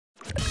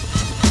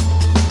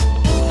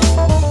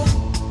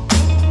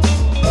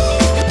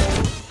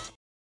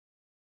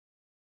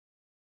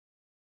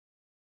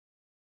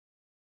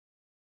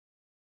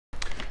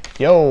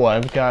Yo,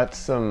 I've got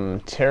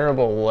some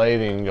terrible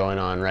lighting going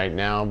on right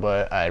now,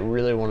 but I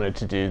really wanted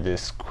to do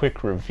this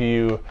quick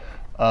review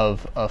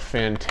of a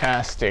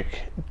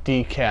fantastic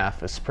decaf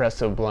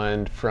espresso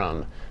blend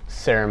from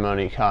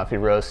Ceremony Coffee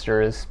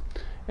Roasters.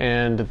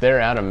 And they're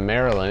out of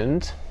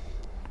Maryland,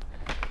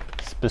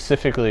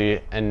 specifically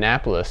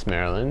Annapolis,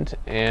 Maryland.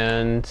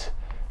 And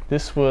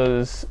this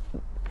was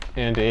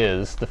and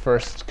is the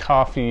first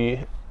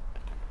coffee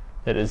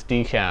that is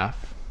decaf,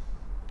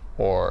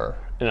 or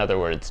in other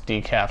words,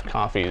 decaf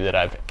coffee that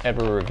I've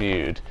ever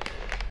reviewed.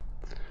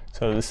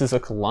 So this is a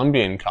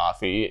Colombian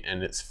coffee,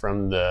 and it's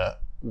from the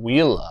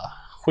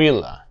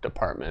Huila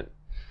department.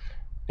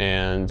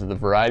 And the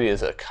variety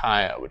is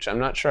Acaia, which I'm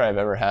not sure I've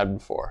ever had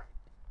before.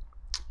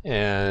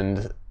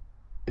 And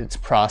it's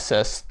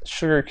processed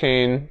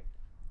sugarcane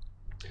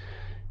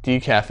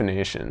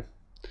decaffeination.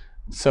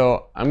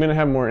 So I'm gonna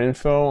have more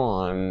info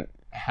on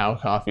how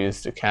coffee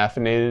is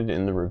decaffeinated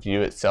in the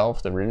review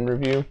itself, the written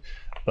review.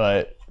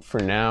 But for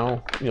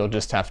now, you'll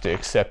just have to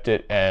accept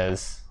it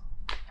as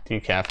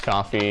decaf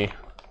coffee.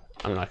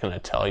 I'm not going to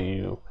tell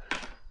you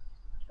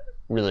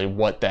really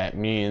what that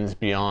means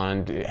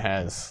beyond it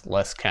has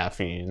less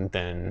caffeine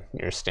than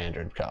your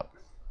standard cup.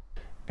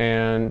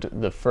 And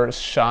the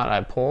first shot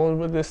I pulled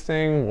with this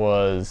thing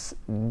was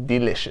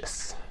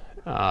delicious.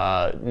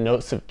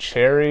 Notes of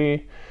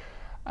cherry.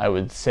 I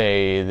would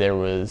say there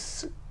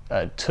was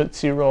a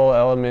tootsie roll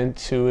element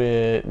to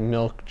it,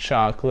 milk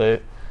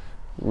chocolate.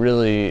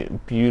 Really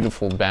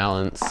beautiful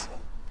balance.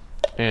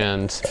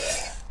 And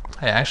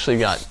I actually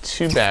got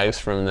 2 bags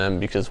from them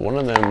because one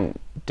of them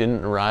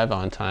didn't arrive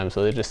on time,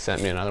 so they just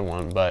sent me another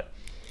one. But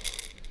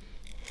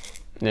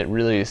it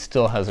really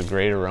still has a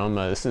great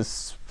aroma. This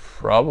is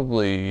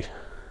probably,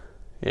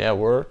 yeah,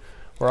 we're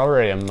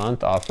already a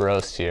month off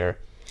roast here,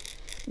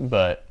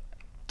 but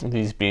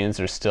these beans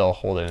are still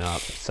holding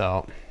up. So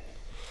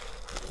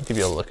I'll give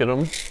you a look at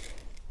them.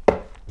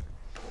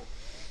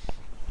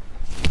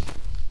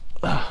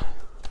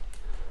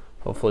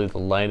 Hopefully the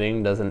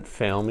lighting doesn't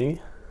fail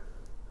me.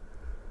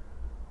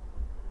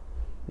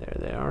 There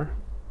they are.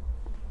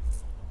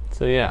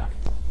 So yeah,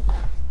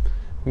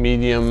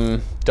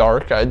 medium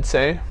dark, I'd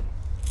say.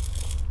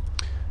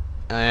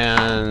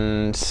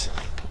 And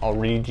I'll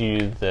read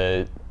you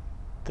the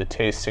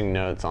tasting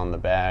notes on the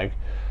bag.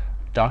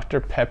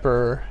 Dr.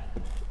 Pepper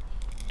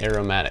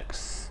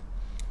Aromatics.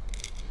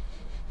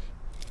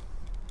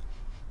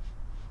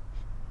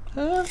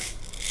 Yeah,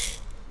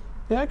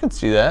 I could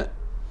see that.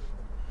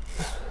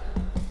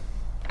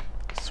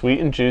 Sweet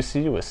and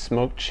juicy with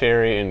smoked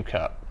cherry in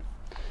cup.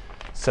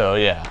 So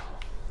yeah,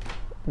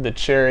 the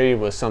cherry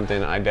was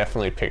something I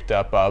definitely picked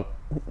up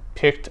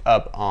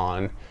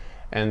on,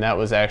 and that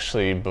was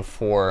actually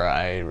before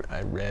I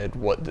read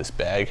what this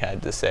bag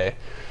had to say.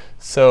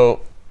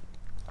 So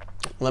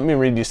let me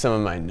read you some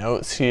of my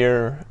notes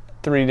here.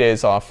 3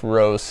 days off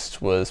roast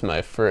was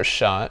my first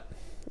shot.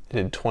 It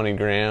did 20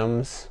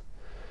 grams,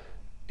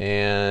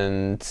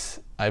 and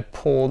I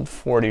pulled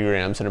 40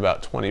 grams in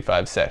about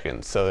 25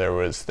 seconds. So there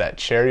was that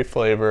cherry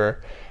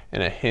flavor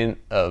and a hint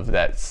of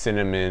that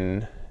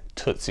cinnamon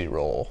tootsie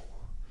roll.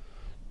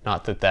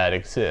 Not that that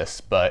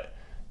exists, but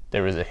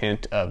there was a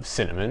hint of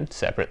cinnamon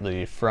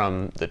separately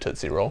from the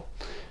tootsie roll.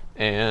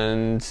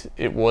 And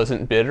it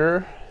wasn't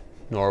bitter,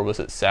 nor was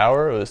it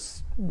sour. It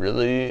was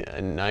really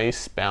a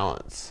nice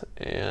balance.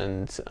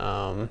 And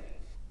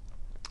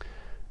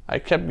I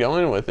kept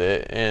going with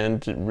it,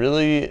 and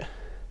really,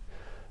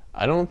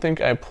 I don't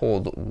think I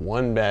pulled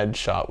one bad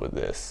shot with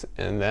this,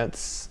 and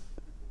that's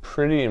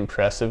pretty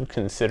impressive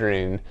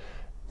considering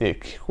the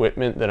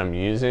equipment that I'm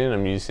using.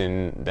 I'm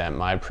using that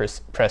My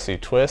Pressy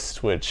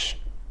Twist, which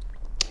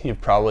you've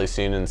probably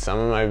seen in some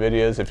of my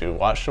videos if you've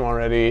watched them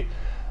already.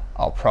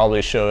 I'll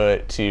probably show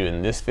it to you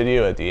in this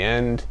video at the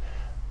end,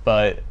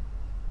 but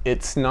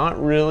it's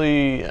not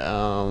really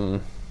a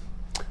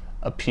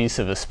piece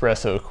of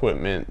espresso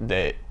equipment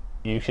that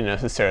you can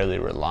necessarily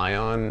rely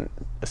on,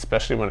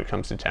 especially when it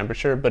comes to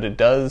temperature, but it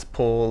does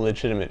pull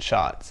legitimate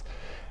shots.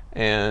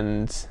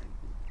 And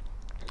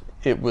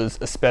it was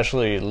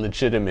especially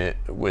legitimate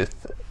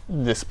with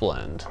this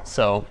blend.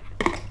 So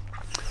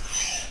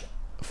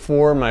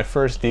for my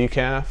first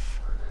decaf,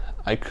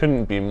 I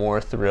couldn't be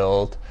more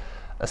thrilled,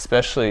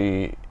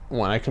 especially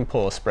when I can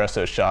pull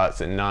espresso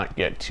shots and not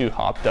get too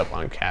hopped up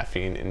on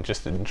caffeine and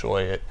just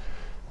enjoy it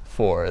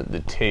for the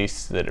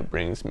taste that it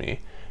brings me.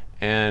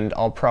 And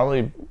I'll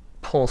probably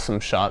pull some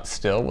shots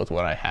still with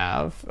what I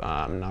have.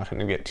 I'm not going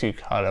to get too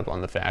caught up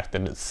on the fact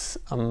that it's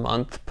a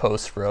month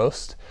post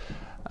roast.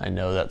 I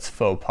know that's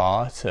faux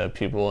pas to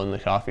people in the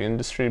coffee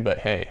industry, but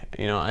hey,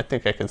 you know, I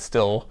think I can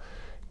still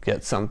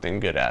get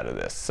something good out of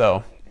this.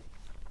 So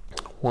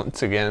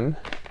once again,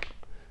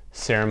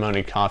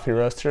 Ceremony Coffee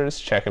Roasters,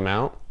 check them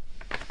out.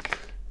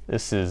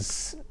 This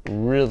is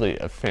really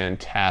a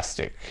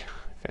fantastic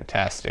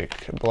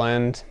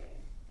blend.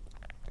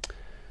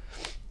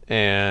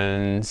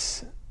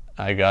 And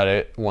I got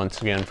it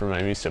once again for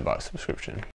my Miso Box subscription.